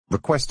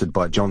Requested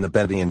by John the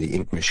Betty and the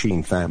Ink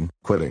Machine fan,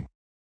 quitting.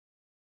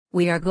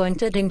 We are going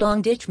to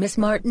ding-dong ditch Miss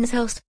Martin's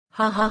house.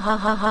 Ha ha ha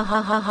ha ha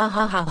ha ha ha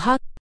ha ha ha.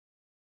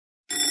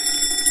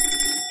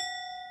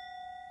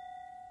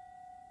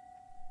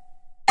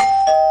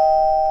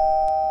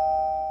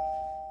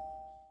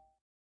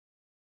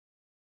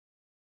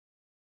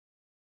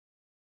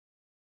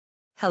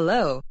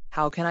 Hello,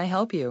 how can I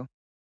help you?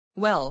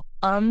 Well,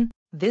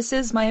 this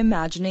is my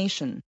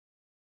imagination.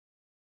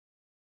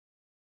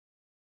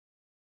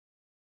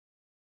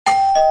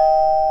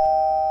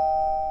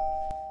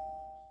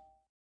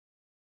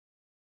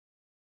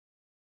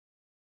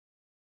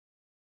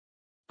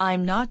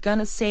 I'm not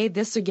gonna say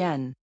this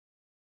again.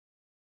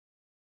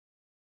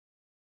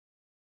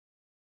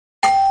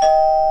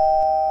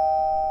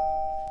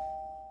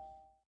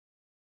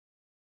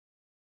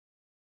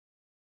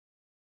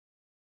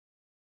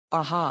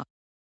 Aha.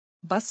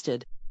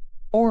 Busted.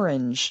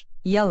 Orange,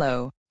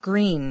 yellow,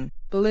 green,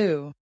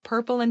 blue,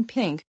 purple and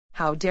pink.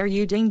 How dare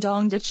you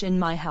ding-dong ditch in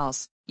my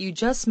house? You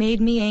just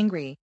made me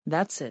angry.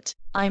 That's it.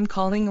 I'm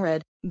calling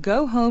red.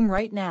 Go home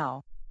right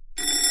now.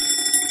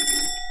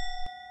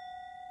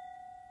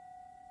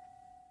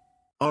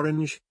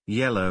 Orange,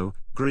 yellow,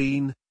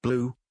 green,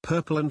 blue,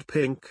 purple and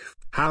pink.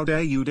 How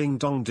dare you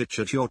ding-dong ditch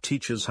at your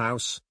teacher's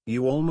house?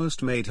 You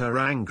almost made her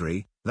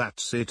angry.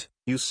 That's it.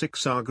 You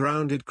six are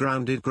grounded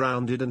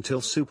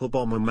until Super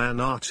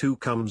Bomberman R2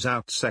 comes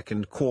out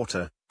second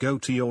quarter. Go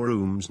to your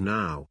rooms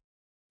now.